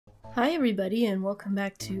Hi everybody and welcome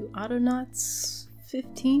back to Autonauts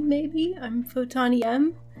 15 maybe? I'm Photoni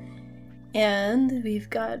M and we've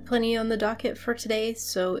got plenty on the docket for today,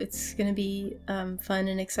 so it's gonna be fun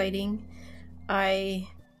and exciting.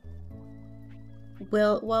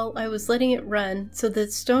 While I was letting it run, so the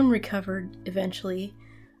stone recovered eventually.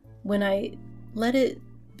 When I let it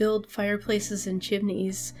build fireplaces and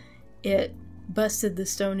chimneys, it busted the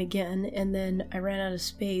stone again, and then I ran out of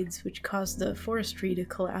spades, which caused the forestry to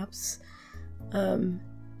collapse.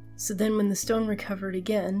 So then when the stone recovered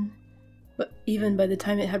again, but even by the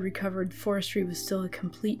time it had recovered, forestry was still a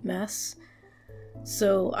complete mess.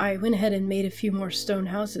 So I went ahead and made a few more stone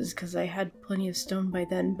houses because I had plenty of stone by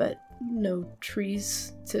then, but no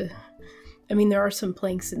trees to... I mean, there are some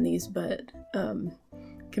planks in these, but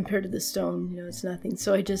compared to the stone, you know, it's nothing.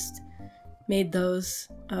 So I just made those.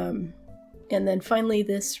 And then finally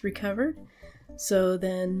this recovered, so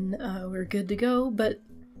then we're good to go. But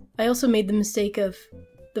I also made the mistake of,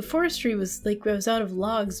 the forestry was like, I was out of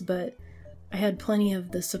logs, but I had plenty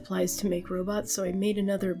of the supplies to make robots, so I made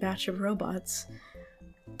another batch of robots.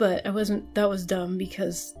 But that was dumb,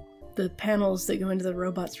 because the panels that go into the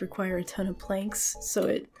robots require a ton of planks,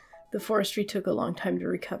 so the forestry took a long time to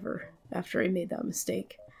recover after I made that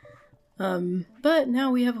mistake. But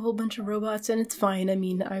now we have a whole bunch of robots and it's fine. I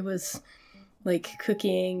mean, I was like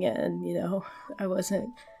cooking and, you know, I wasn't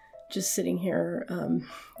just sitting here,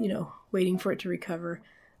 you know, waiting for it to recover.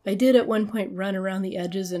 I did at one point run around the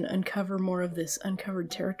edges and uncover more of this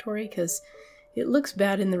uncovered territory, because it looks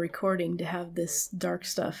bad in the recording to have this dark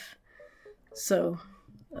stuff. So,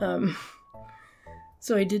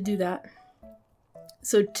 so I did do that.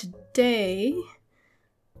 So today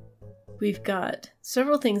we've got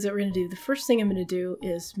several things that we're going to do. The first thing I'm going to do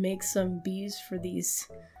is make some bees for these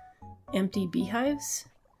empty beehives.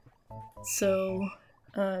 So,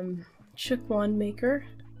 chook wand maker.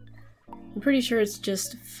 I'm pretty sure it's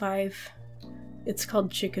just 5. It's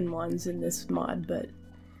called chicken wands in this mod, but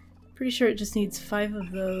pretty sure it just needs 5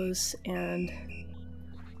 of those, and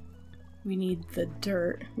we need the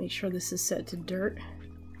dirt. Make sure this is set to dirt.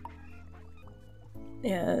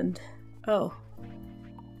 And, oh.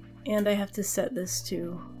 And I have to set this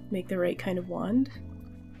to make the right kind of wand.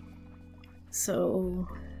 So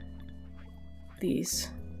these.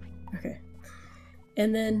 Okay.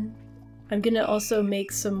 And then I'm gonna also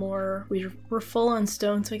make some more. We're full on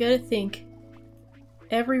stone, so I gotta think.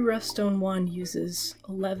 Every rough stone wand uses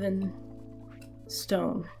 11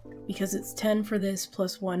 stone, because it's 10 for this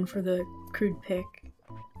plus 1 for the crude pick.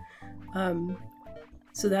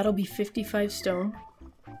 So that'll be 55 stone.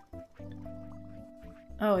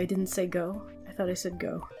 Oh, I didn't say go. I thought I said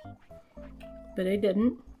go. But I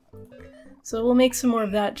didn't. So we'll make some more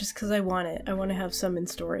of that just because I want it. I want to have some in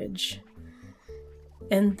storage.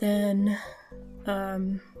 And then,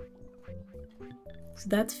 so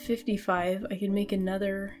that's 55. I can make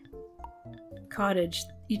another cottage.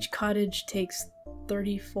 Each cottage takes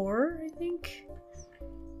 34, I think?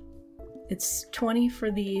 It's 20 for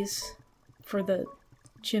these, for the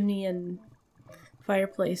chimney and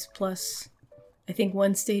fireplace, plus I think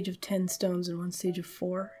 1 stage of 10 stones and 1 stage of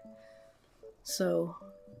 4. So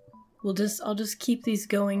I'll just keep these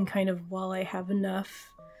going kind of while I have enough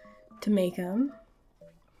to make them.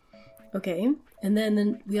 Okay, and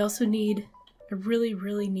then we also need, I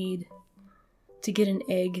really need to get an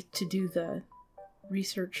egg to do the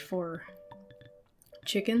research for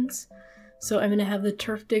chickens. So I'm gonna have the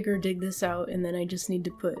turf digger dig this out, and then I just need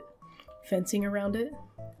to put fencing around it.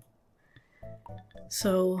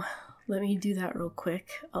 So let me do that real quick.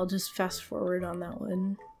 I'll just fast forward on that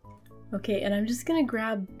one. Okay, and I'm just gonna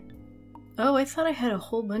grab... Oh, I thought I had a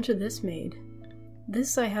whole bunch of this made.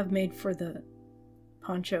 This I have made for the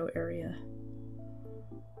poncho area.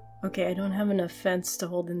 Okay, I don't have enough fence to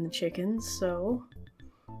hold in the chickens, so...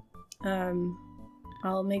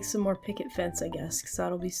 I'll make some more picket fence, I guess, because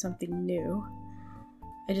that'll be something new.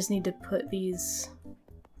 I just need to put these...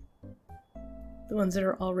 the ones that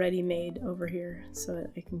are already made over here so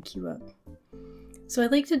that I can queue up. So I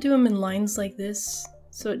like to do them in lines like this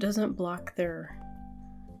so it doesn't block their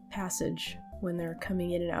passage when they're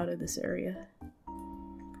coming in and out of this area.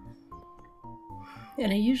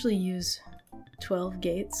 And I usually use 12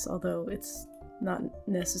 gates, although it's not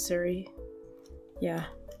necessary. Yeah.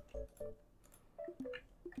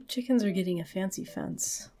 Chickens are getting a fancy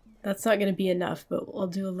fence. That's not going to be enough, but I'll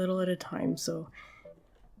do a little at a time, so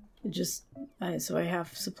so I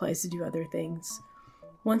have supplies to do other things.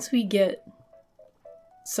 Once we get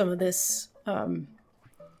some of this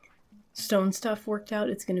stone stuff worked out,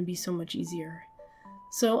 it's going to be so much easier.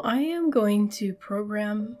 So I am going to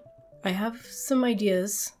program, I have some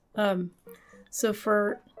ideas. So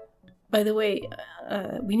for By the way,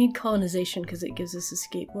 we need colonization because it gives us a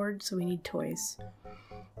skateboard, so we need toys.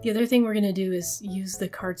 The other thing we're going to do is use the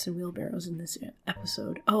carts and wheelbarrows in this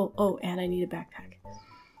episode. Oh, and I need a backpack.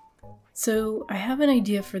 So I have an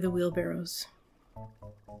idea for the wheelbarrows.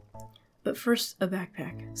 But first, a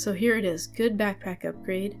backpack. So here it is. Good backpack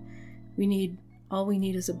upgrade. All we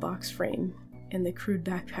need is a box frame and the crude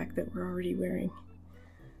backpack that we're already wearing.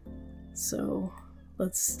 So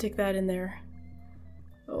let's stick that in there.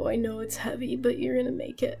 Oh, I know it's heavy, but you're gonna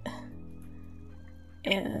make it.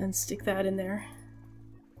 And stick that in there.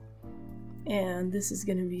 And this is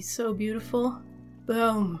gonna be so beautiful.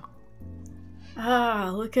 Boom!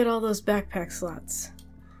 Ah, look at all those backpack slots.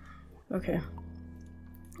 Okay.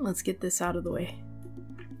 Let's get this out of the way.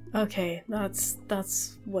 Okay,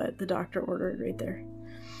 that's what the doctor ordered right there.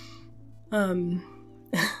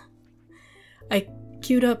 I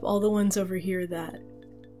queued up all the ones over here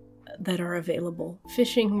that are available.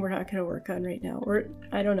 Fishing we're not going to work on right now.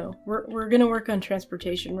 I don't know. We're going to work on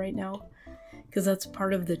transportation right now because that's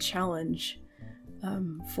part of the challenge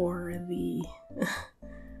for the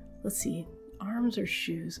let's see, arms or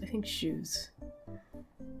shoes? I think shoes.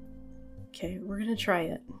 Okay, we're going to try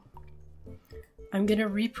it. I'm going to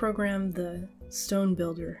reprogram the stone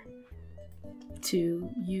builder to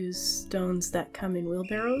use stones that come in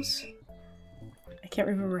wheelbarrows. I can't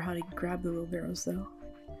remember how to grab the wheelbarrows though.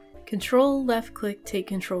 Control left click, take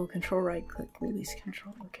control, control right click, release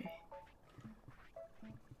control. Okay.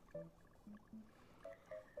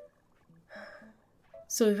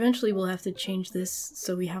 So eventually we'll have to change this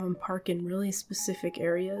so we have them park in really specific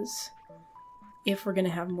areas. If we're going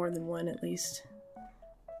to have more than one at least.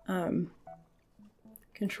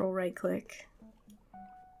 Control right click.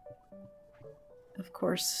 Of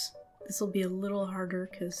course, this will be a little harder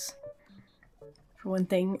because, for one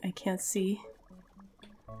thing, I can't see.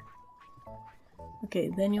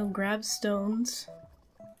 Okay, then you'll grab stones.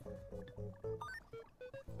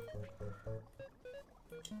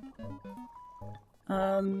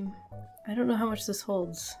 I don't know how much this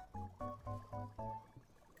holds.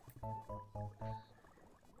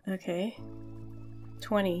 Okay,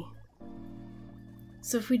 20.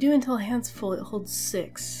 So if we do until hands full, it holds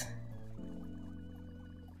 6.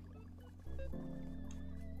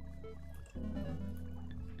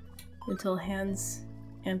 Until hands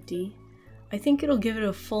empty. I think it'll give it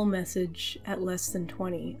a full message at less than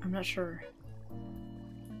 20. I'm not sure.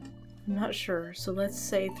 I'm not sure. So let's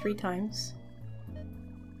say 3 times.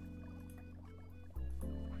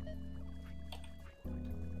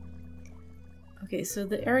 Okay, so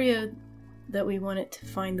the area that we want it to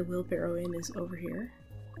find the wheelbarrow in is over here.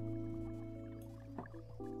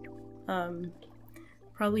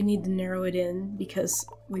 Probably need to narrow it in because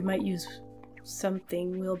we might use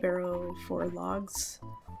something wheelbarrow for logs.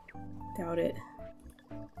 Doubt it.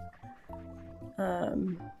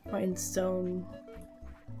 Find stone.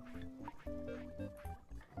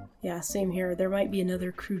 Yeah, same here. There might be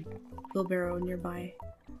another crude wheelbarrow nearby.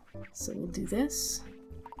 So we'll do this.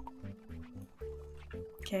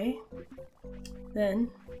 Okay. Then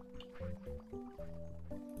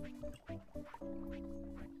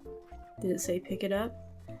did it say pick it up?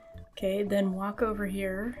 Okay, then walk over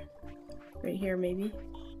here. Right here maybe.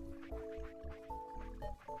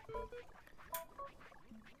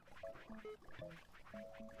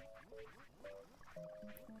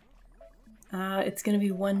 It's gonna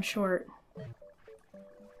be 1 short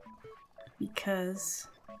because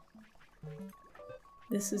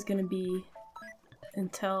this is gonna be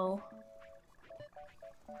until...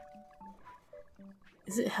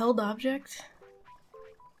 Is it held object?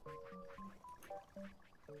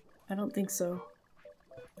 I don't think so.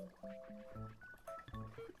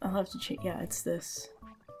 I'll have to check. Yeah, it's this.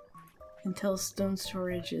 Until stone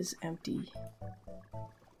storage is empty.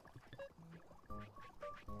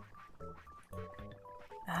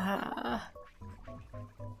 Ah.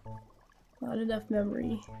 Not enough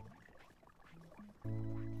memory.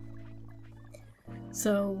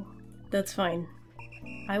 So, that's fine.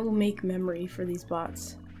 I will make memory for these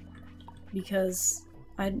bots because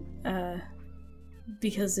it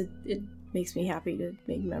makes me happy to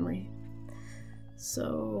make memory.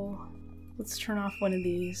 So let's turn off one of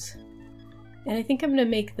these. And I think I'm gonna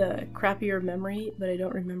make the crappier memory, but I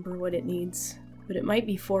don't remember what it needs. But it might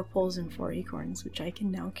be 4 poles and 4 acorns, which I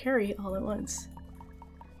can now carry all at once.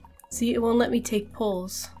 See, it won't let me take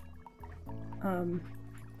poles.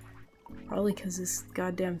 Probably because this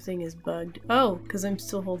goddamn thing is bugged. Oh, because I'm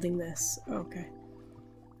still holding this. Okay.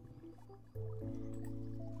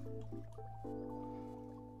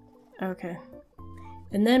 Okay.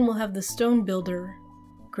 And then we'll have the stone builder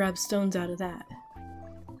grab stones out of that.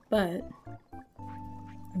 But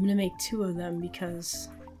I'm gonna make 2 of them because,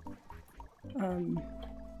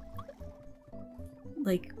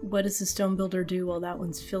 like, what does the stone builder do while that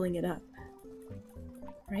one's filling it up?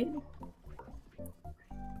 Right?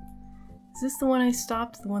 Is this the one I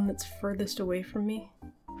stopped? The one that's furthest away from me?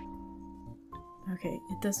 Okay,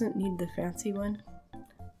 it doesn't need the fancy one.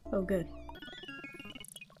 Oh, good.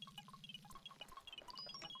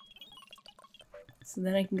 So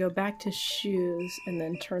then I can go back to shoes and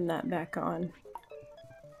then turn that back on.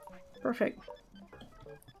 Perfect.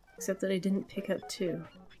 Except that I didn't pick up 2.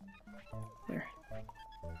 There.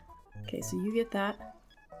 Okay, so you get that.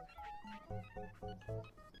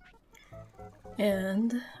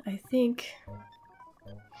 And I think...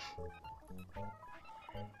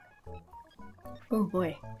 Oh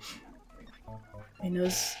boy. My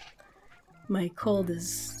nose... My cold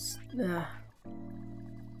is...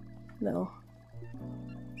 No.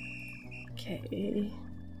 Okay.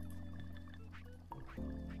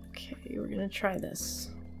 Okay, we're gonna try this.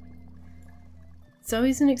 It's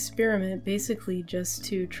always an experiment, basically just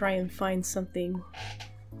to try and find something.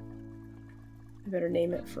 I better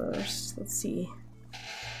name it first. Let's see.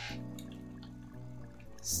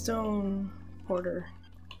 Stone porter.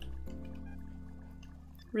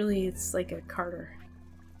 Really, it's like a carter.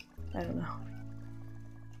 I don't know.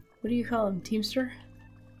 What do you call him? Teamster?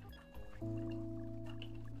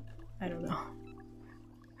 I don't know.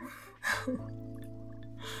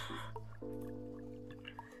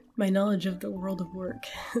 My knowledge of the world of work.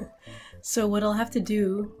 So what I'll have to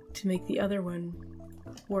do to make the other one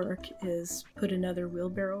work is put another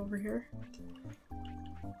wheelbarrow over here.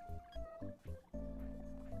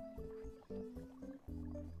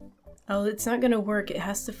 Oh, it's not gonna work. It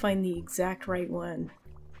has to find the exact right one.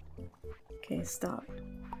 Okay, stop.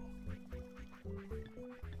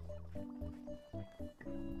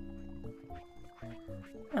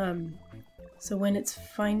 So when it's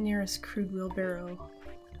find nearest crude wheelbarrow...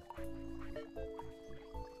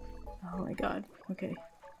 Oh my god, okay.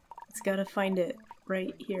 It's gotta find it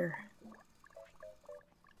right here.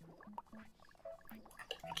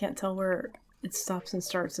 I can't tell where it stops and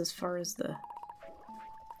starts as far as the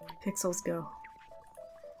pixels go.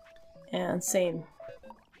 And same.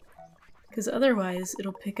 Because otherwise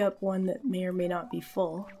it'll pick up one that may or may not be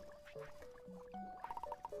full.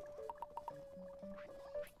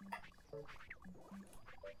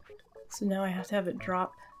 So now I have to have it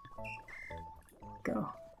drop. Go.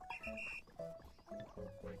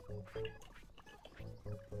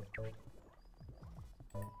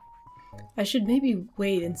 I should maybe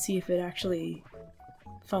wait and see if it actually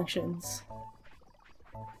functions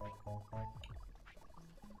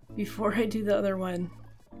before I do the other one.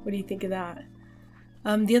 What do you think of that?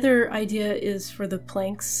 The other idea is for the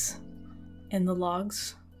planks and the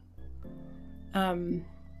logs.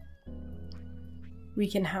 We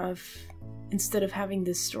can have, instead of having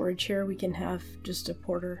this storage here, we can have just a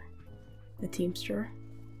porter, a teamster.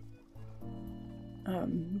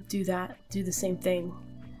 Do that, do the same thing.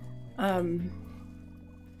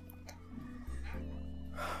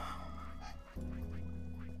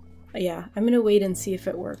 Yeah, I'm gonna wait and see if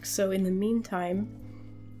it works. So in the meantime,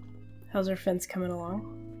 how's our fence coming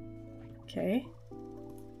along? Okay.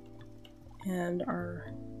 And our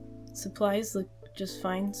supplies look just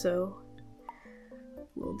fine, so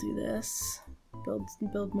we'll do this.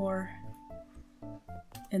 Build more.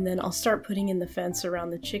 And then I'll start putting in the fence around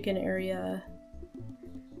the chicken area.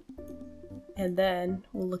 And then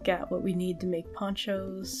we'll look at what we need to make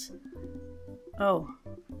ponchos. Oh.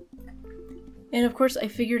 And of course I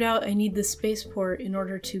figured out I need the spaceport in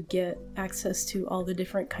order to get access to all the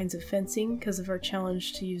different kinds of fencing because of our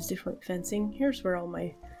challenge to use different fencing. Here's where all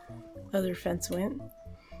my other fence went.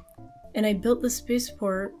 And I built the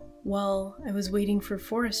spaceport while I was waiting for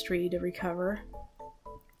forestry to recover.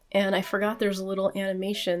 And I forgot there's a little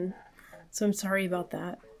animation, so I'm sorry about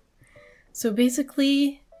that. So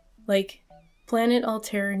basically, like, Planet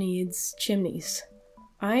Altair needs chimneys.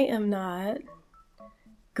 I am not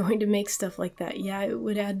going to make stuff like that. Yeah, it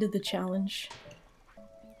would add to the challenge.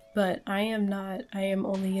 But I am not. I am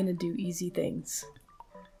only going to do easy things.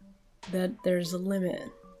 That there's a limit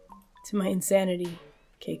to my insanity.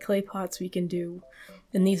 Okay, clay pots we can do.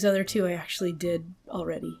 And these other two I actually did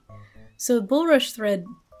already. So bulrush thread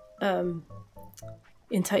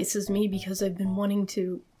entices me because I've been wanting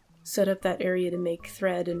to set up that area to make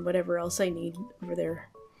thread and whatever else I need over there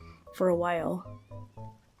for a while.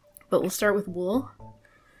 But we'll start with wool.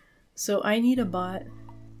 So I need a bot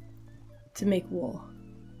to make wool.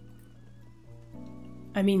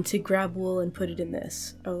 I mean to grab wool and put it in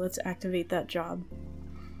this. Oh, let's activate that job.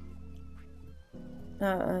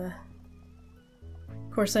 Of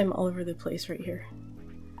course I'm all over the place right here.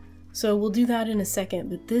 So we'll do that in a second,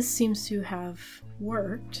 but this seems to have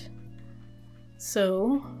worked.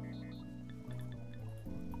 So,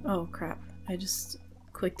 oh crap, I just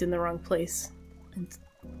clicked in the wrong place and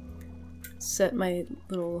set my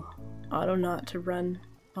little Autonaut to run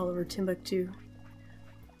all over Timbuktu.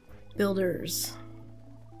 Builders.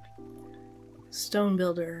 Stone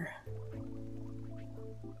builder.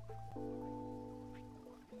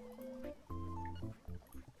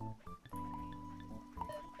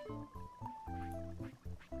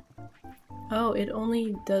 Oh, it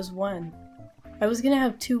only does one. I was gonna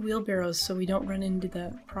have 2 wheelbarrows so we don't run into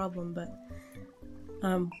that problem, but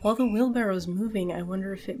while the wheelbarrow's moving, I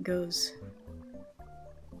wonder if it goes...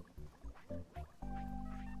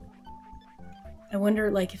 I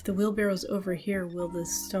wonder, like, if the wheelbarrow's over here, will the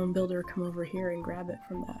stone builder come over here and grab it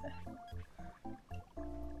from that?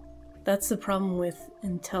 That's the problem with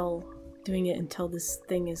doing it until this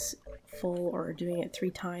thing is full, or doing it 3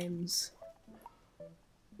 times.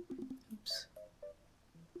 Oops.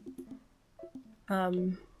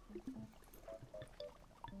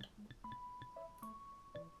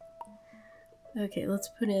 Okay, let's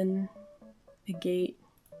put in a gate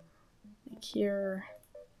like here,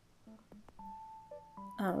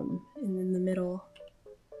 and in the middle,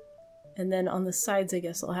 and then on the sides I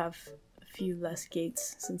guess I'll have a few less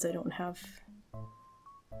gates since I don't have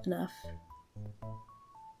enough.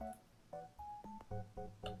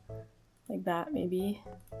 Like that, maybe.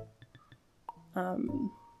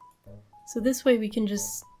 So this way we can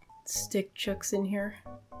just stick chooks in here.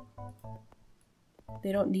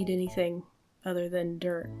 They don't need anything other than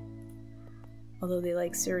dirt, although they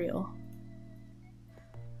like cereal.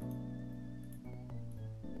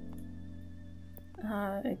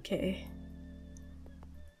 Okay.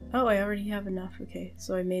 Oh, I already have enough. Okay,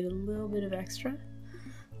 so I made a little bit of extra.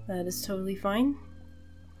 That is totally fine.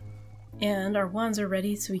 And our wands are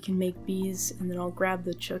ready, so we can make bees, and then I'll grab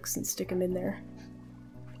the chooks and stick them in there.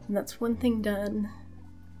 And that's one thing done.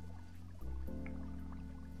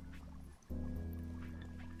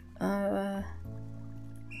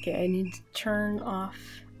 Okay, I need to turn off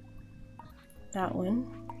that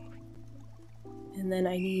one. And then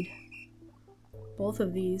I need both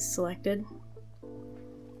of these selected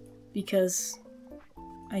because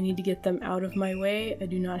I need to get them out of my way. I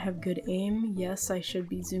do not have good aim. Yes, I should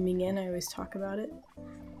be zooming in. I always talk about it.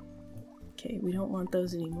 Okay, we don't want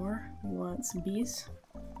those anymore. We want some bees.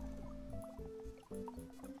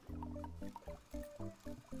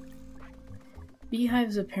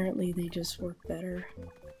 Beehives, apparently they just work better,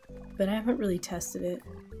 but I haven't really tested it.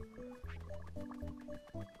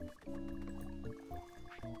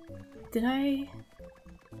 Did I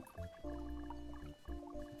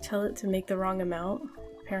tell it to make the wrong amount?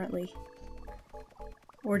 Apparently.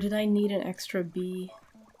 Or did I need an extra bee,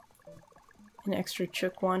 an extra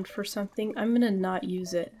chook wand for something? I'm gonna not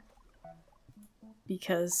use it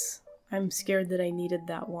because I'm scared that I needed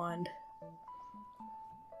that wand.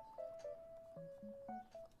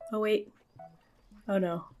 Oh wait. Oh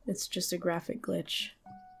no, it's just a graphic glitch.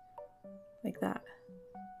 Like that.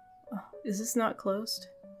 Oh, is this not closed?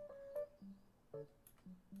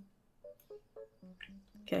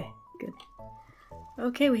 Okay, good.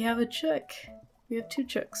 Okay, we have a chook. We have 2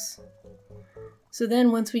 chooks. So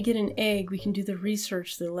then once we get an egg, we can do the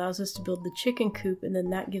research that allows us to build the chicken coop, and then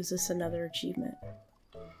that gives us another achievement.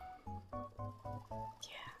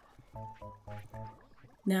 Yeah.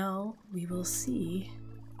 Now we will see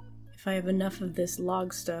if I have enough of this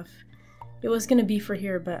log stuff. It was going to be for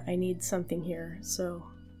here, but I need something here, so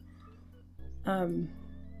I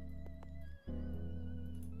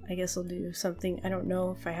guess I'll do something. I don't know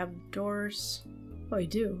if I have doors. Oh, I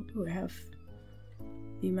do. Oh, I have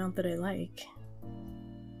the amount that I like.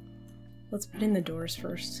 Let's put in the doors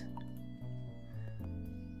first.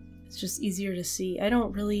 It's just easier to see. I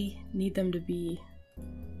don't really need them to be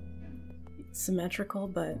symmetrical,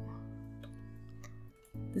 but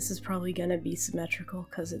this is probably gonna be symmetrical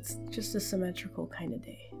because it's just a symmetrical kind of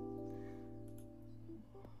day.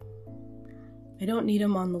 I don't need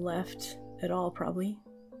them on the left at all, probably.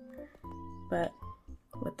 But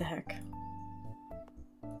what the heck.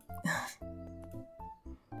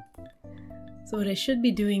 So what I should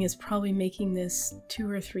be doing is probably making this 2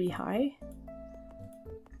 or 3 high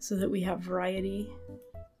so that we have variety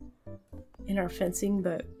in our fencing,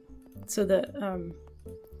 but so that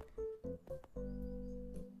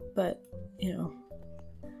but you know,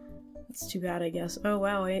 it's too bad, I guess. Oh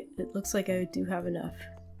wow, it looks like I do have enough.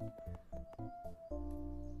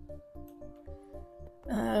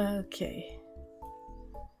 Okay.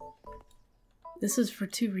 This is for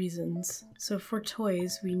 2 reasons. So for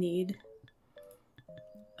toys, we need,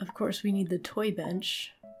 of course, we need the toy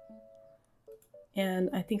bench, And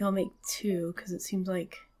I think I'll make 2 because it seems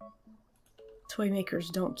like toy makers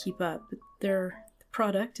don't keep up. But their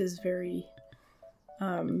product is very,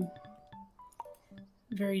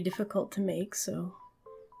 very difficult to make, so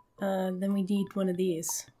then we need one of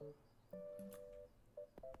these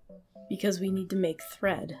because we need to make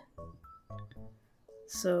thread.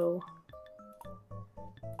 So,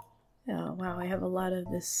 oh wow, I have a lot of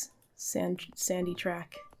this sandy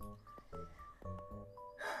track.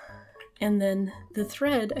 And then the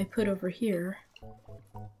thread I put over here,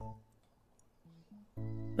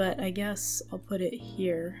 but I guess I'll put it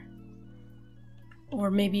here,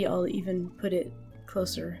 or maybe I'll even put it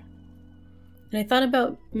closer. And I thought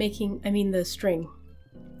about making, the string.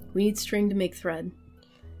 We need string to make thread.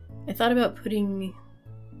 I thought about putting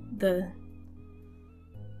the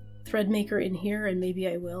thread maker in here, and maybe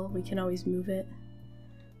I will. We can always move it.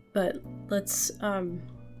 But let's,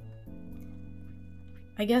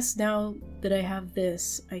 I guess now that I have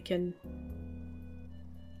this, I can,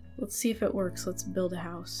 let's see if it works. Let's build a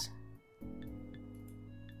house.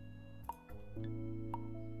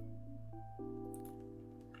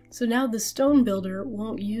 So now the stone builder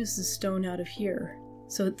won't use the stone out of here,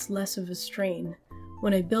 so it's less of a strain.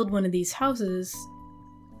 When I build one of these houses,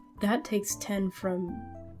 that takes 10 from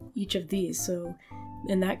each of these, so,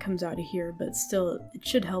 and that comes out of here, but still, it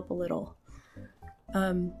should help a little.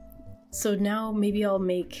 So now maybe I'll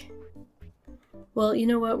make, well, you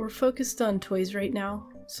know what, we're focused on toys right now,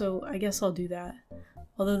 so I guess I'll do that.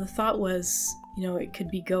 Although the thought was, you know, it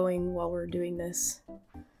could be going while we're doing this.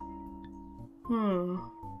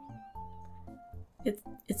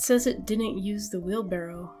 It says it didn't use the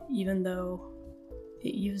wheelbarrow, even though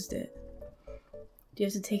it used it. Do you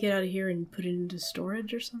have to take it out of here and put it into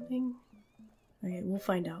storage or something? Okay, we'll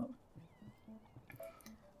find out.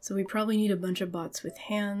 So we probably need a bunch of bots with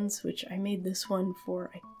hands, which I made this one for,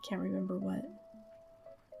 I can't remember what.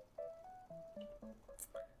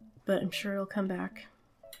 But I'm sure it'll come back.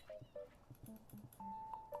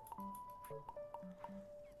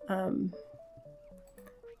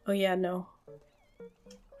 Oh yeah, no.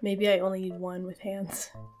 Maybe I only need one with hands.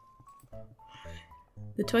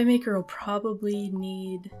 The toy maker will probably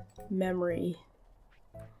need memory.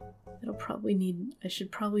 It'll probably need, I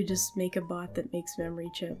should probably just make a bot that makes memory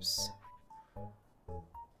chips.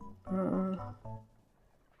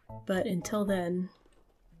 But until then,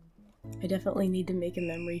 I definitely need to make a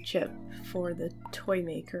memory chip for the toy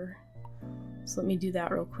maker. So let me do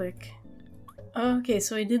that real quick. Okay,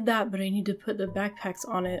 so I did that, but I need to put the backpacks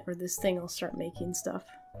on it or this thing will start making stuff.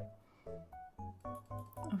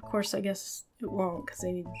 Of course, I guess it won't because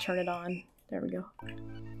I need to turn it on. There we go.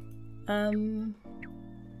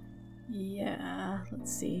 Yeah,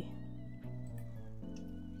 let's see.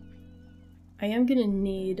 I am gonna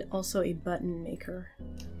need also a button maker,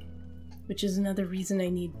 which is another reason I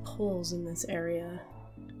need poles in this area.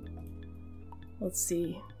 Let's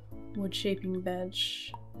see. Wood shaping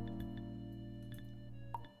bench.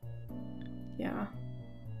 Yeah.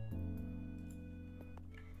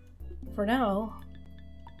 For now,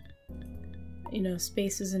 you know,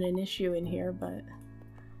 space isn't an issue in here, but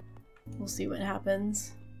we'll see what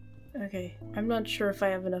happens. Okay, I'm not sure if I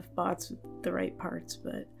have enough bots with the right parts,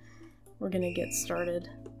 but we're gonna get started.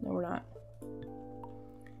 No, we're not.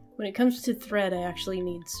 When it comes to thread, I actually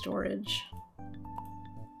need storage,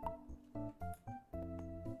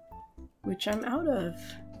 which I'm out of.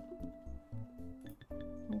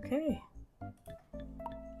 Okay.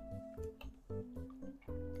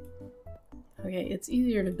 Okay, it's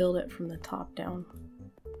easier to build it from the top down.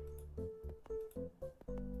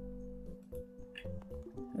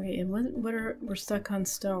 Okay, and we're stuck on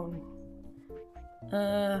stone.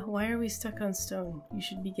 Why are we stuck on stone? You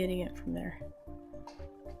should be getting it from there.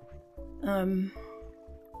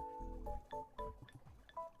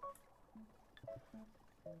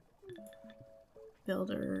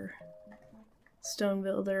 Builder, stone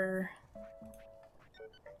builder.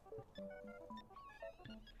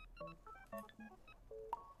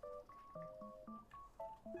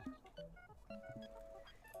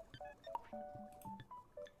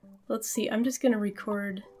 Let's see, I'm just gonna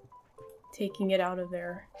record taking it out of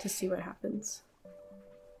there to see what happens.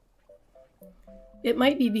 It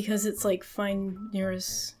might be because it's like find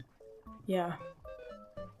nearest, yeah.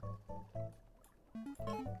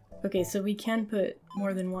 Okay, so we can put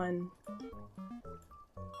more than one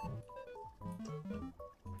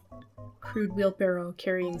crude wheelbarrow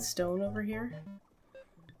carrying stone over here.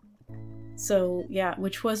 So yeah,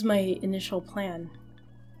 which was my initial plan.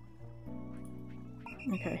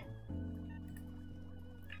 Okay.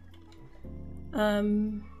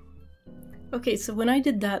 Okay, so when I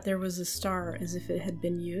did that, there was a star as if it had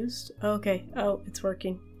been used. Okay, oh, it's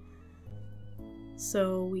working.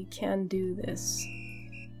 So we can do this.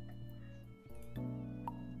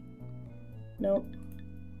 Nope.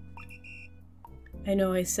 I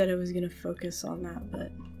know I said I was gonna focus on that,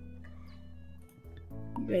 but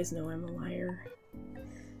you guys know I'm a liar.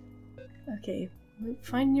 Okay,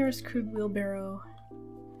 find nearest crude wheelbarrow.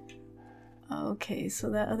 Okay, so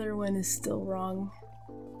that other one is still wrong.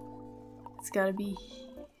 It's gotta be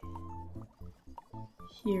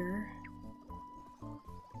here.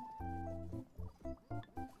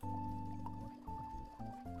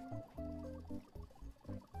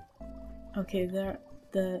 Okay,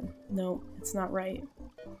 no, it's not right.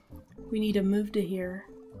 We need to move to here.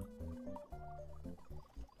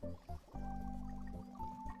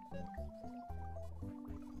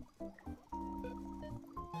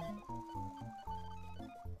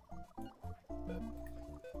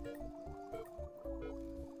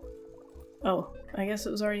 Oh, I guess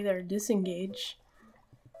it was already there. Disengage.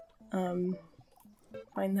 Find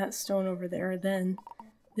that stone over there. Then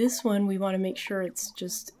this one, we want to make sure it's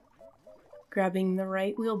just grabbing the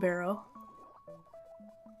right wheelbarrow.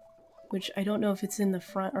 Which I don't know if it's in the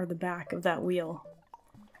front or the back of that wheel.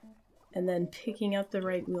 And then picking up the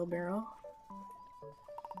right wheelbarrow.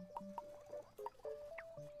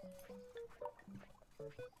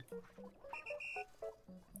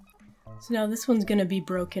 So now this one's gonna be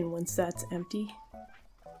broken once that's empty.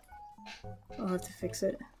 I'll have to fix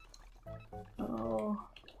it. Oh.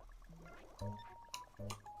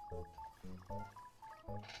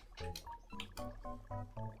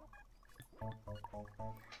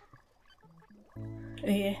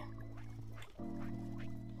 Yeah.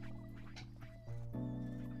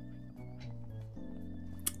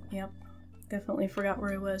 Yep. Definitely forgot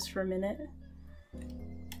where I was for a minute.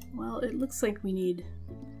 Well, it looks like we need...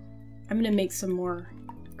 I'm gonna make some more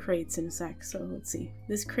crates in a sec, so let's see.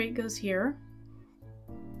 This crate goes here,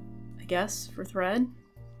 I guess, for thread.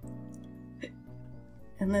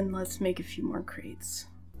 And then let's make a few more crates.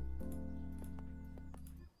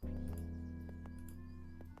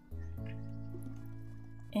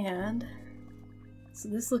 And so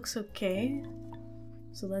this looks okay.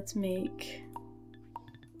 So let's make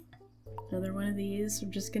another one of these.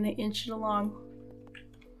 We're just gonna inch it along.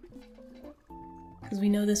 Because we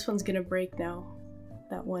know this one's gonna break now.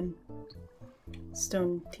 That one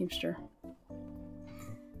stone teamster.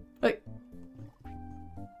 Wait.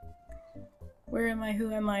 Where am I?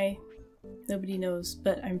 Who am I? Nobody knows,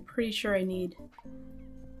 but I'm pretty sure I need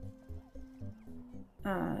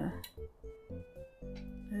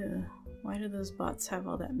why do those bots have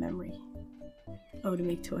all that memory? Oh, to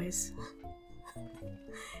make toys.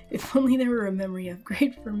 If only there were a memory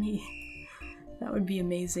upgrade for me. That would be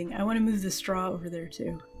amazing. I want to move the straw over there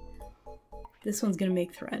too. This one's gonna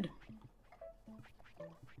make thread.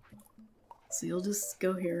 So you'll just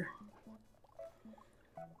go here.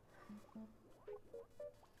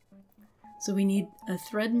 So we need a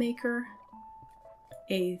thread maker,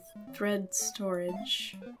 a thread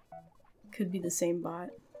storage, could be the same bot.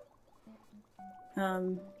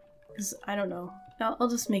 Because I don't know. I'll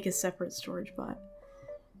just make a separate storage bot.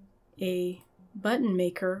 A button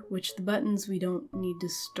maker, which the buttons we don't need to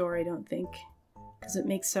store, I don't think. Because it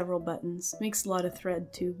makes several buttons. It makes a lot of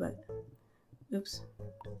thread too, but... Oops.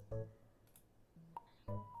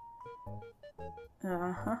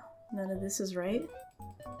 Uh-huh. None of this is right.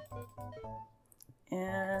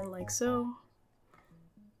 And like so.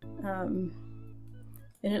 And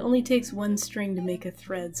it only takes one string to make a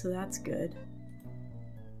thread, so that's good.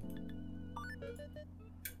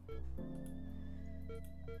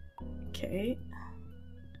 Okay.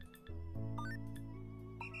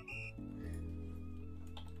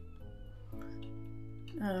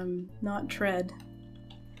 Not tread.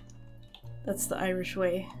 That's the Irish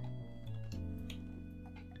way.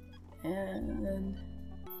 And...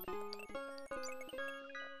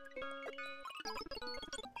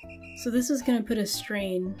 So this is going to put a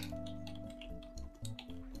strain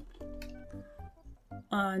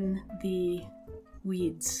on the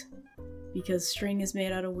weeds, because string is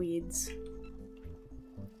made out of weeds.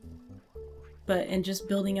 And just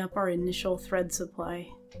building up our initial thread supply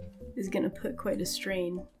is going to put quite a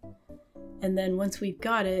strain. And then once we've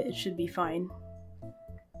got it, it should be fine.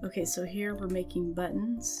 Okay, so here we're making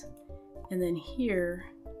buttons, and then here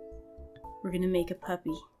we're going to make a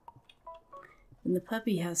puppy. And the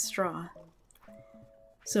puppy has straw.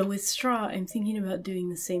 So with straw, I'm thinking about doing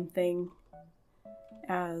the same thing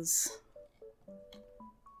as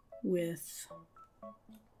with...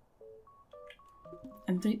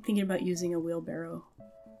 I'm thinking about using a wheelbarrow.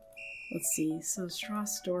 Let's see, so straw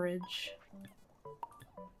storage.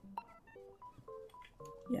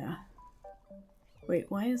 Yeah. Wait,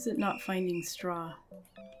 why is it not finding straw?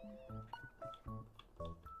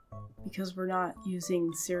 Because we're not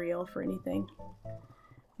using cereal for anything.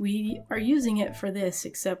 We are using it for this,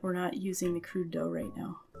 except we're not using the crude dough right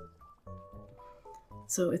now.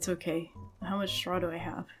 So it's okay. How much straw do I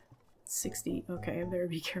have? 60. Okay, I better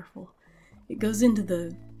be careful. It goes into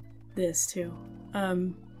this too.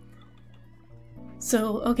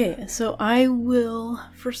 Okay, so I will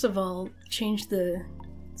first of all change the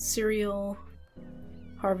cereal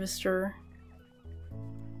harvester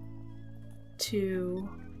to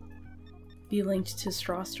be linked to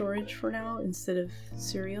straw storage for now instead of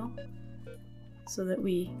cereal, so that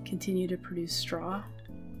we continue to produce straw.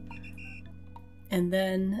 And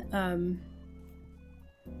then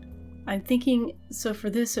I'm thinking, so for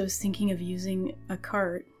this I was thinking of using a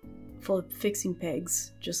cart full of fixing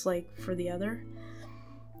pegs, just like for the other.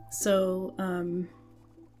 So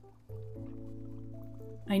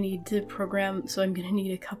I need to program, so I'm gonna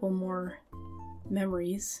need a couple more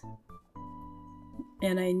memories.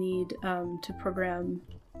 And I need to program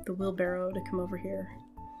the wheelbarrow to come over here.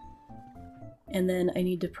 And then I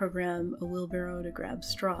need to program a wheelbarrow to grab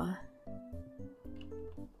straw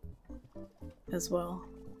as well.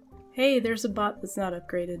 Hey, there's a bot that's not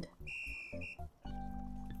upgraded.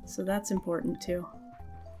 So that's important too.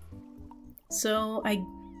 So I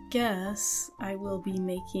guess I will be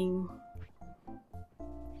making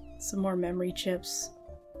some more memory chips.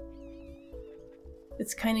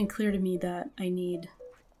 It's kind of clear to me that I need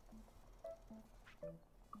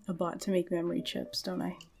a bot to make memory chips, don't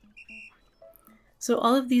I? So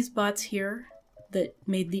all of these bots here that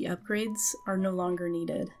made the upgrades are no longer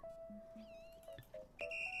needed.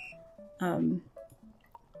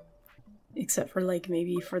 Except for like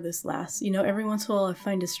maybe for this last, you know, every once in a while I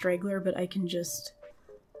find a straggler, but I can just,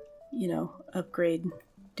 you know,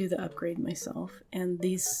 do the upgrade myself. And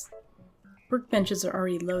these workbenches are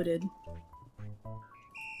already loaded.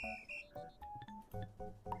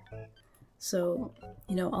 So,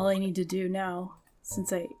 you know, all I need to do now,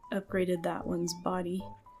 since I upgraded that one's body,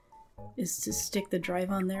 is to stick the drive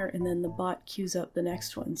on there, and then the bot queues up the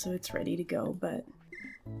next one, so it's ready to go, but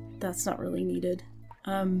that's not really needed.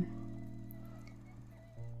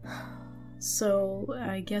 So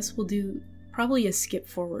I guess we'll do probably a skip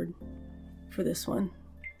forward for this one.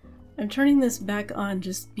 I'm turning this back on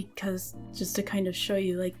just to kind of show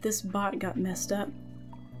you, like, this bot got messed up.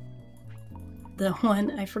 The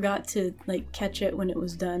one, I forgot to like catch it when it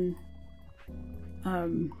was done,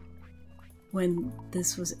 when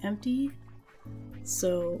this was empty,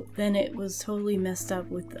 so then it was totally messed up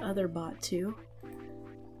with the other bot too.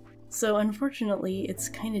 So unfortunately it's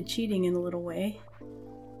kind of cheating in a little way,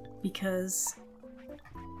 because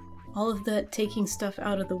all of that taking stuff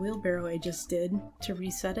out of the wheelbarrow I just did to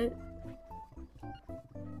reset it.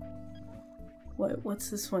 What's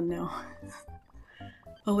this one now?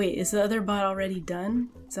 Oh wait, is the other bot already done?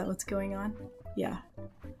 Is that what's going on? Yeah.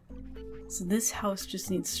 So this house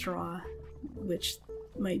just needs straw, which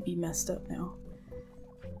might be messed up now.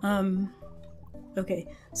 Okay,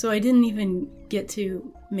 so I didn't even get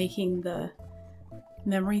to making the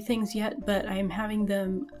memory things yet, but I'm having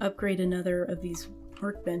them upgrade another of these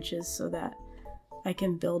workbenches so that I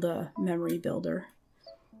can build a memory builder.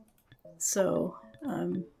 So,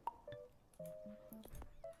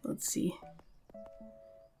 let's see.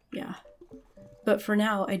 Yeah, but for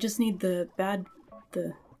now I just need I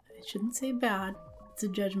shouldn't say bad, it's a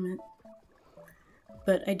judgment,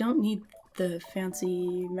 but I don't need the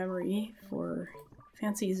fancy memory for,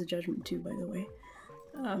 fancy is a judgment too, by the way,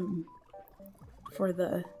 for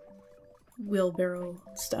the wheelbarrow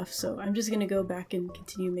stuff, so I'm just gonna go back and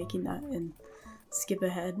continue making that and skip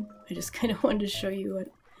ahead. I just kind of wanted to show you what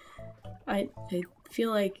I feel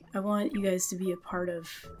like I want you guys to be a part of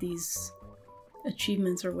these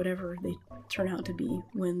achievements or whatever they turn out to be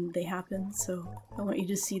when they happen, so I want you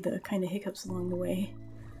to see the kind of hiccups along the way.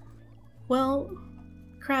 Well,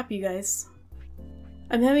 crap, you guys.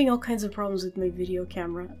 I'm having all kinds of problems with my video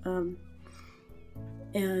camera,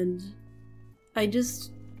 and I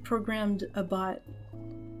just programmed a bot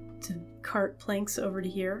to cart planks over to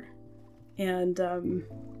here, and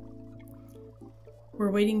we're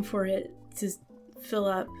waiting for it to fill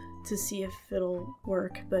up to see if it'll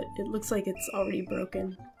work, but it looks like it's already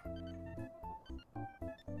broken.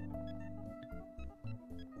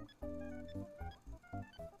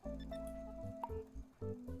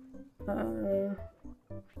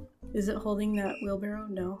 Is it holding that wheelbarrow?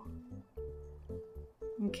 No.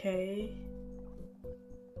 Okay.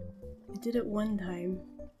 I did it one time.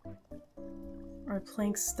 Our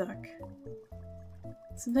plank's stuck.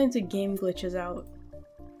 Sometimes a game glitches out.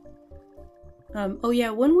 Oh yeah,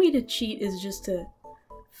 one way to cheat is just to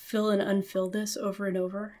fill and unfill this over and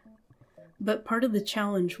over. But part of the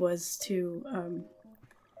challenge was to,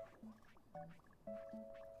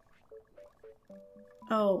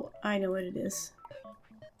 oh, I know what it is.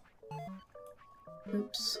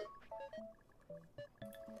 Oops.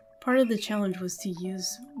 Part of the challenge was to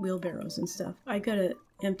use wheelbarrows and stuff. I gotta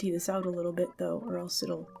empty this out a little bit though, or else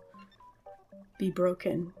it'll be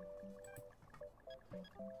broken.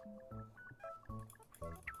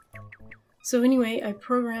 So anyway, I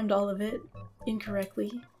programmed all of it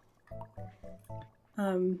incorrectly.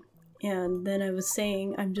 And then I was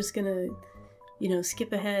saying I'm just gonna, you know,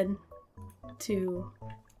 skip ahead to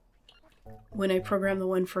when I programmed the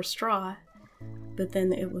one for straw, but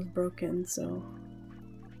then it was broken, so...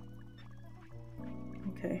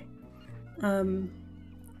 Okay.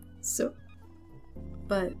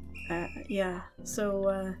 Yeah,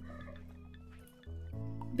 so,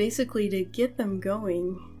 basically to get them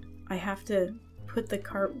going, I have to put the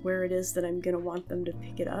cart where it is that I'm gonna want them to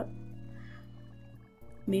pick it up.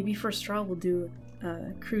 Maybe for straw we'll do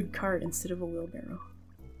a crude cart instead of a wheelbarrow.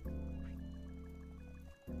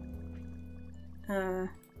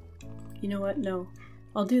 You know what? No.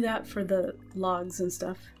 I'll do that for the logs and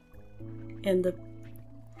stuff. And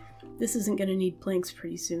this isn't gonna need planks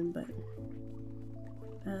pretty soon, but...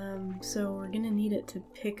 so we're gonna need it to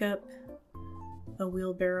pick up a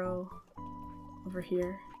wheelbarrow over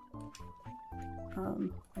here.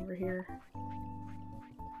 Over here.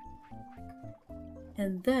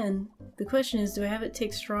 And then, the question is, do I have it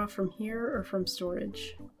take straw from here or from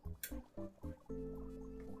storage?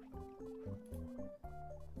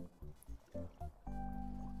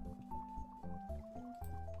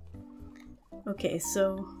 Okay,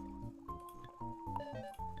 so...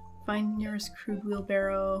 find nearest crude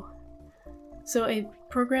wheelbarrow. So I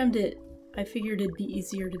programmed it, I figured it'd be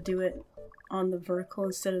easier to do it on the vertical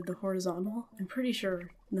instead of the horizontal. I'm pretty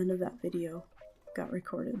sure none of that video got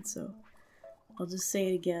recorded, so I'll just say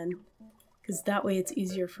it again, because that way it's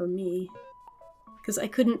easier for me, because I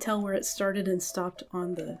couldn't tell where it started and stopped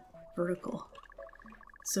on the vertical.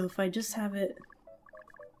 So if I just have it,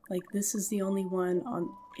 like this is the only one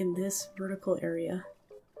in this vertical area,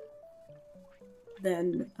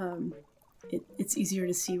 then it's easier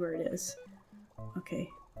to see where it is. Okay.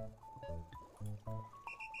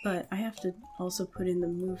 But I have to also put in the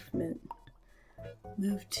movement.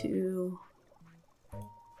 Move to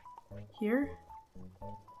here?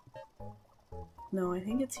 No, I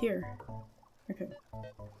think it's here. Okay.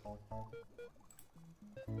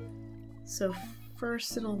 So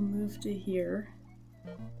first it'll move to here.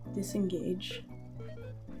 Disengage.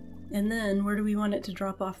 And then where do we want it to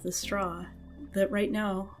drop off the straw? That right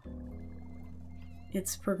now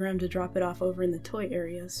it's programmed to drop it off over in the toy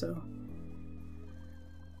area, so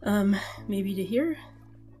maybe to here?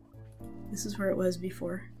 This is where it was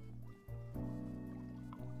before.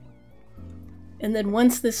 And then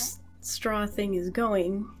once this straw thing is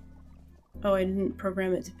going... Oh, I didn't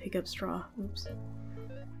program it to pick up straw. Oops.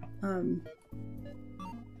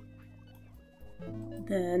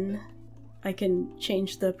 Then I can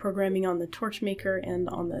change the programming on the torch maker and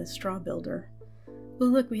on the straw builder. Oh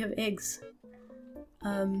look, we have eggs.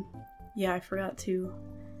 Yeah, I forgot to...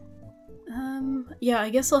 yeah, I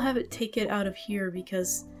guess I'll have it take it out of here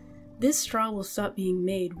because this straw will stop being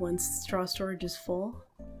made once straw storage is full.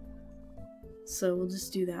 So we'll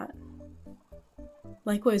just do that.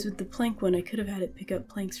 Likewise with the plank one, I could have had it pick up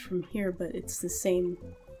planks from here, but it's the same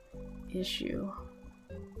issue.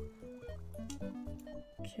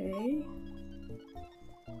 Okay.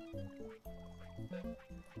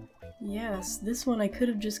 Yes, this one I could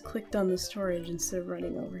have just clicked on the storage instead of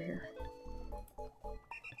running over here.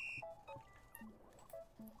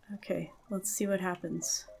 Okay, let's see what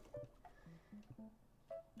happens.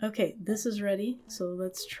 Okay, this is ready, so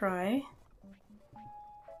let's try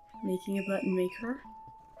making a button maker.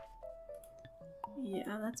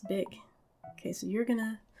 Yeah, that's big. Okay, so you're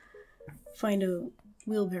gonna find a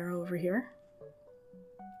wheelbarrow over here.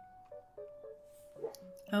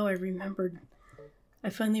 Oh, I remembered. I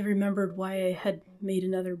finally remembered why I had made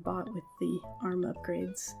another bot with the arm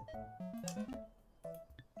upgrades.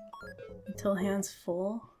 Until hand's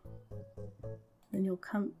full. Then you'll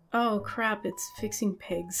come... Oh crap, it's fixing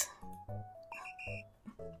pegs.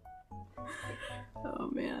 Oh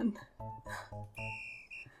man.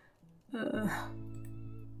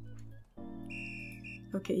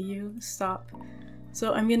 Okay, you stop.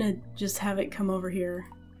 So I'm gonna just have it come over here.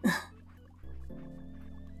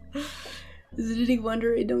 Is it any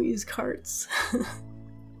wonder I don't use carts?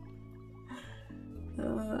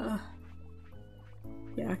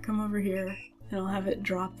 Yeah, come over here. and I'll have it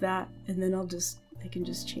drop that, and then I can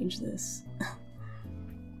just change this.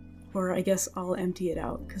 Or I guess I'll empty it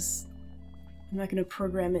out, because I'm not going to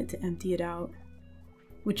program it to empty it out,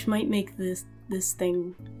 which might make this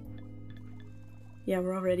thing... Yeah,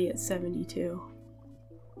 we're already at 72.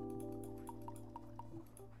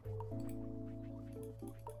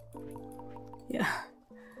 Yeah.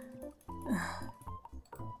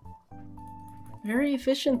 Very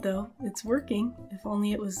efficient though. It's working. If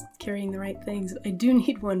only it was carrying the right things. I do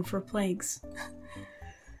need one for planks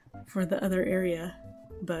for the other area,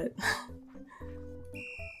 but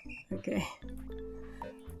okay.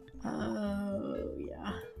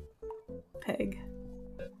 Yeah. Peg.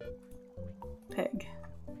 Peg.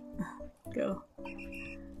 Go.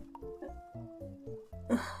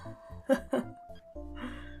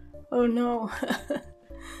 Oh no.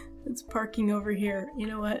 It's parking over here. You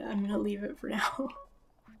know what? I'm gonna leave it for now.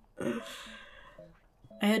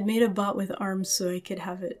 I had made a bot with arms so I could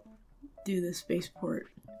have it do the spaceport.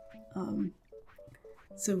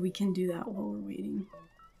 So we can do that while we're waiting.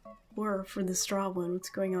 Or for the straw one, what's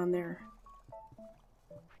going on there?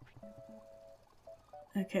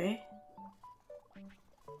 Okay.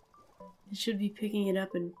 It should be picking it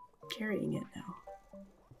up and carrying it now.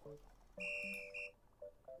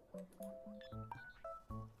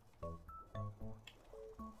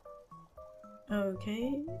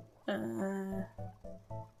 Okay,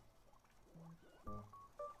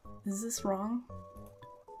 is this wrong?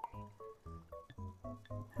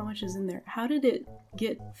 How much is in there? How did it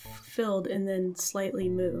get filled and then slightly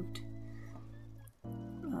moved?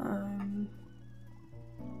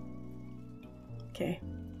 Okay.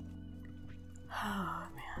 Oh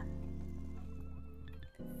man.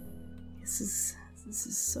 This is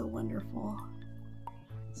so wonderful.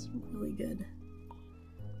 It's really good.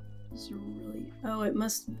 Oh, it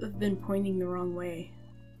must have been pointing the wrong way.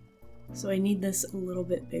 So I need this a little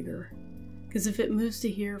bit bigger. Because if it moves to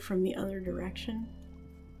here from the other direction...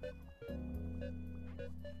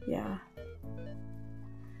 Yeah.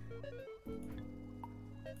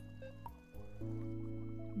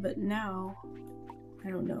 But now... I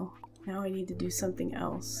don't know. Now I need to do something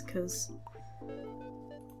else, because...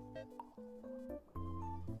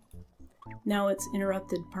 Now it's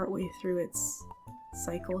interrupted partway through its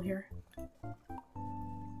cycle here.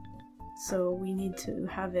 So we need to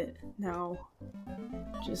have it now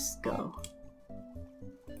just go.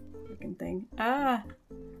 Freaking thing. Ah!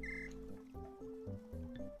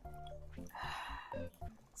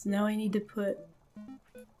 So now I need to put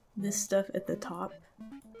this stuff at the top.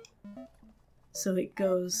 So it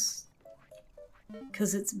goes...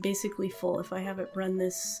 Because it's basically full. If I have it run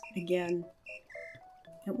this again,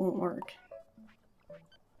 it won't work.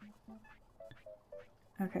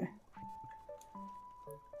 Okay.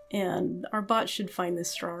 And our bot should find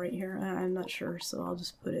this straw right here. I'm not sure, so I'll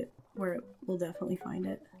just put it where it will definitely find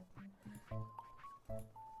it.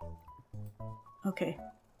 Okay.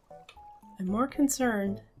 I'm more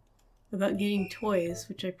concerned about getting toys,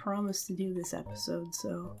 which I promised to do this episode,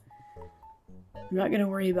 so I'm not going to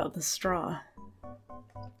worry about the straw.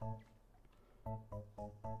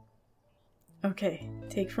 Okay,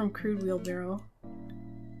 take from crude wheelbarrow.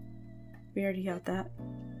 We already got that.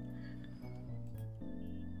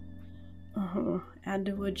 Add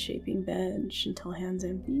to wood shaping bench until hands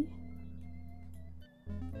empty.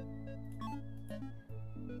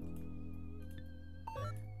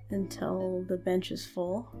 Until the bench is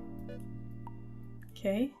full.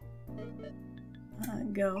 Okay.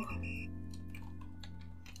 Go.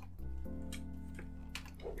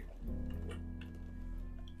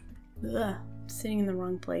 Ugh, sitting in the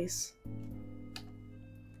wrong place.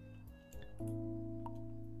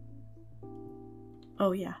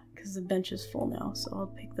 Oh yeah, because the bench is full now, so I'll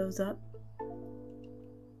pick those up.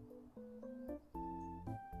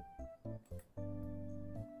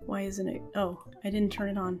 Why isn't it? Oh, I didn't turn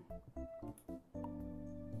it on.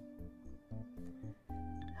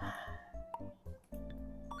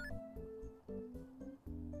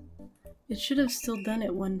 It should have still done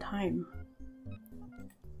it one time.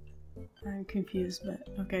 I'm confused, but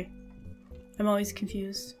okay. I'm always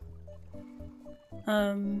confused.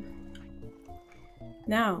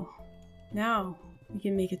 Now we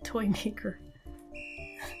can make a toy maker.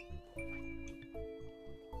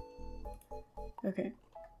 Okay.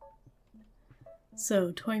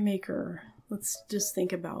 So, toy maker. Let's just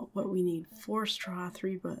think about what we need. 4 straw,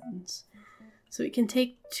 3 buttons. So it can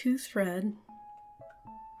take 2 thread,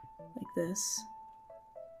 like this.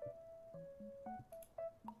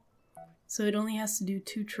 So it only has to do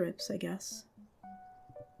 2 trips, I guess.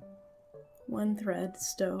 1 thread,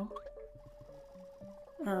 stow.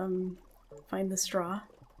 Find the straw.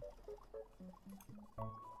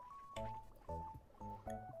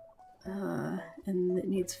 And it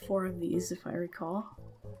needs 4 of these if I recall.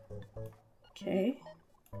 Okay,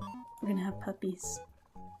 we're gonna have puppies.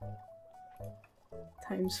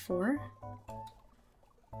 Times 4.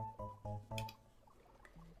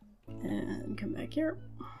 And come back here.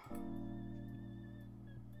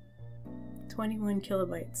 21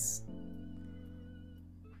 kilobytes.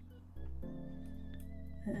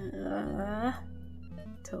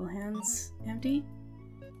 Till hands empty.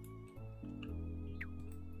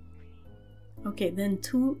 Okay, then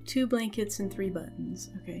two blankets and 3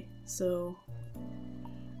 buttons. Okay, so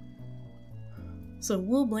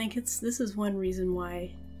wool blankets, this is one reason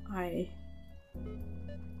why I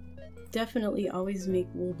definitely always make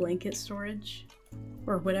wool blanket storage,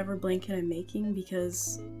 or whatever blanket I'm making,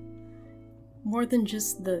 because more than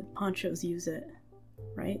just the ponchos use it,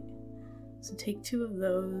 right? So take 2 of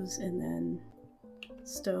those and then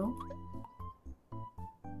stow.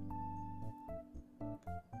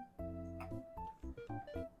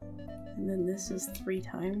 And then this is 3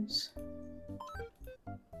 times.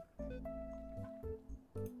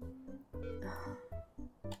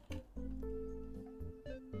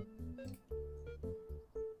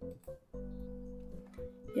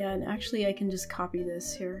 Yeah, and actually I can just copy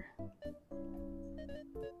this here.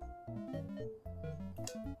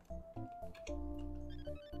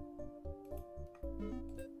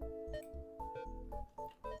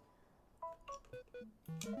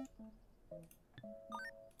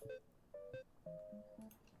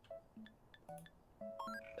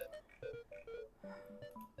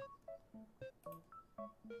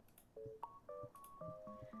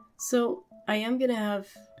 So I am gonna have,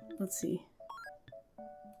 let's see.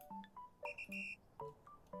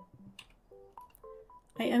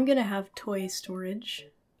 I am gonna have toy storage.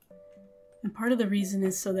 And part of the reason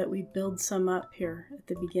is so that we build some up here at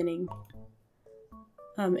the beginning.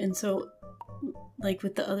 And so, like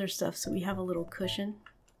with the other stuff, so we have a little cushion.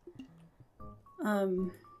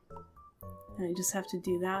 And I just have to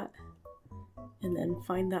do that. And then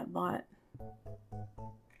find that bot.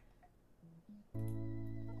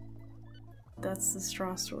 That's the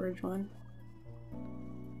straw storage one.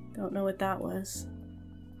 Don't know what that was.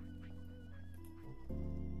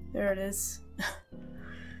 There it is.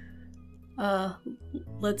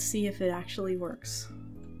 Let's see if it actually works.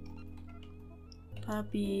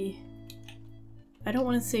 Puppy. I don't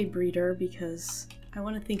want to say breeder because I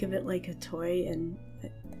want to think of it like a toy, and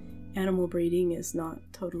animal breeding is not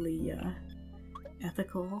totally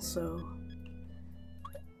ethical, so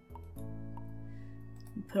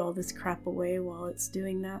put all this crap away while it's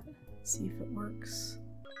doing that. See if it works.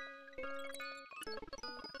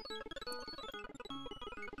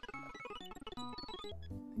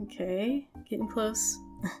 Okay, getting close.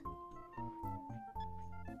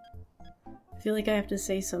 I feel like I have to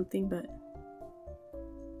say something, but...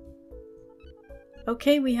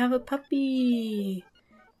 Okay, we have a puppy!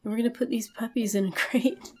 And we're gonna put these puppies in a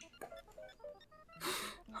crate.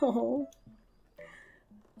 Oh.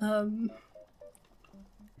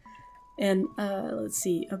 And, let's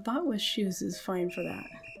see, a bot with shoes is fine for that.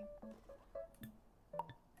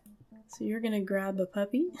 So you're gonna grab a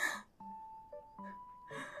puppy.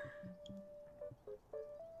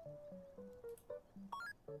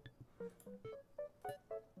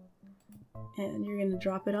 And you're gonna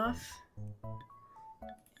drop it off.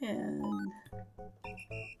 And...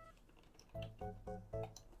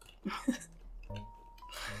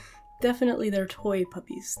 Definitely they're toy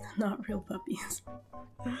puppies, not real puppies.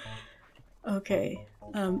 Okay,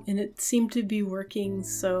 and it seemed to be working,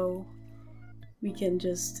 so we can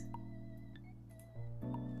just...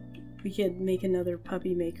 We could make another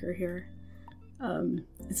puppy maker here.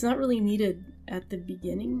 It's not really needed at the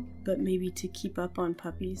beginning, but maybe to keep up on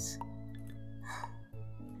puppies.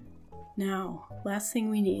 Now, last thing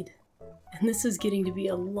we need, and this is getting to be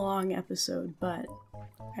a long episode, but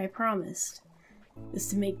I promised, is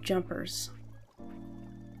to make jumpers.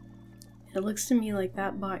 It looks to me like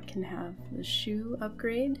that bot can have the shoe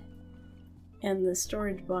upgrade, and the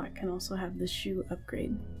storage bot can also have the shoe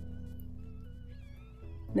upgrade.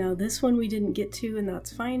 Now this one we didn't get to, and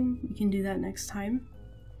that's fine, we can do that next time.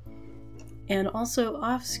 And also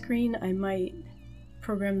off screen I might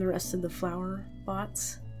program the rest of the flower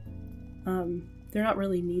bots. They're not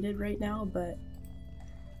really needed right now, but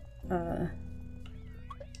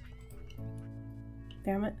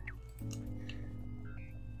damn it.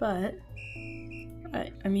 But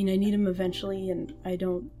I mean, I need them eventually, and I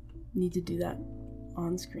don't need to do that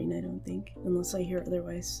on screen, I don't think, unless I hear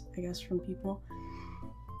otherwise, I guess, from people.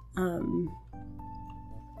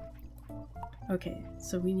 Okay,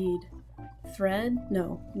 so we need thread,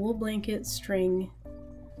 no, wool blanket, string,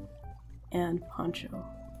 and poncho.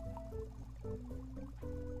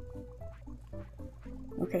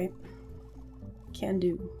 Okay. Can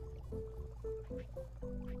do.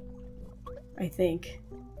 I think.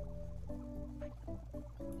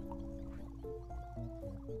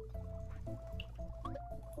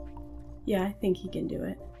 Yeah, I think he can do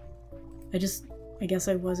it. I guess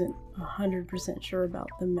I wasn't 100% sure about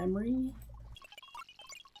the memory.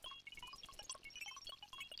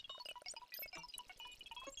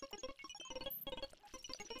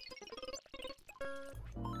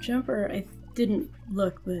 Jumper, I didn't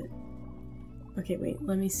look, but... Okay, wait,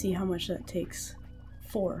 let me see how much that takes.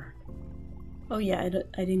 4. Oh yeah, I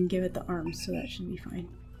didn't give it the arms, so that should be fine.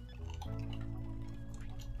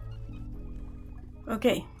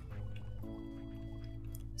 Okay.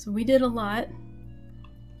 So we did a lot.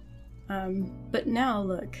 But now,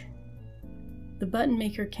 look. The button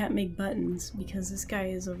maker can't make buttons because this guy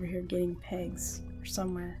is over here getting pegs or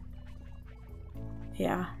somewhere.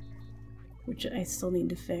 Yeah. Which I still need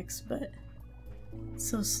to fix, but it's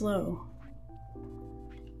so slow.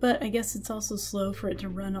 But I guess it's also slow for it to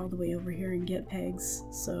run all the way over here and get pegs,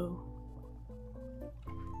 so...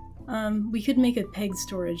 we could make a peg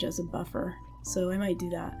storage as a buffer, so I might do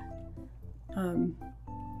that.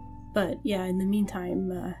 But yeah, in the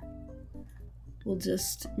meantime, we'll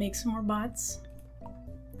just make some more bots.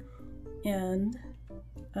 And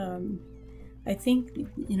I think,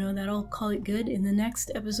 you know, that'll call it good. In the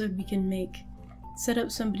next episode we can set up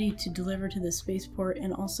somebody to deliver to the spaceport,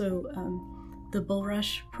 and also the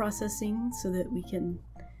bulrush processing, so that we can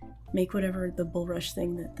make whatever the bulrush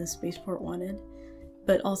thing that the spaceport wanted.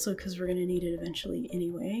 But also because we're going to need it eventually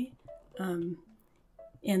anyway. And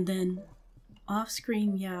then off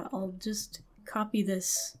screen, yeah, I'll just copy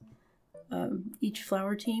this, each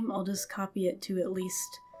flower team, I'll just copy it to at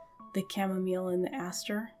least the chamomile and the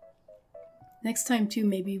aster. Next time too,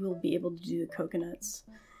 maybe we'll be able to do the coconuts.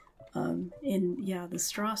 And yeah, the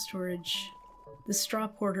straw storage, the straw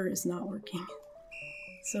porter is not working.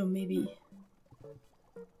 So maybe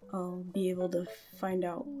I'll be able to find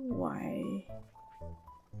out why.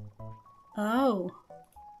 Oh!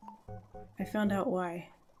 I found out why.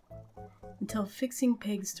 Until fixing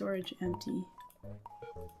peg storage empty.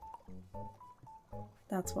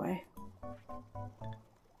 That's why.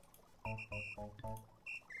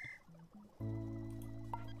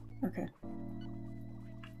 Okay.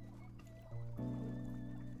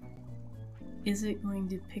 Is it going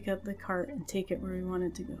to pick up the cart and take it where we want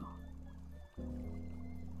it to go?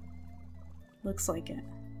 Looks like it.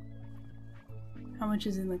 How much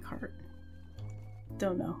is in the cart?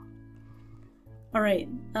 Don't know. Alright,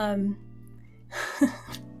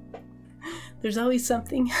 there's always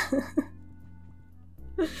something.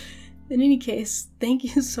 In any case, thank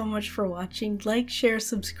you so much for watching. Like, share,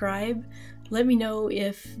 subscribe. Let me know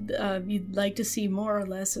if you'd like to see more or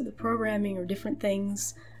less of the programming or different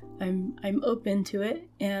things. I'm open to it,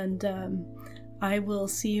 and I will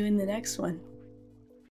see you in the next one.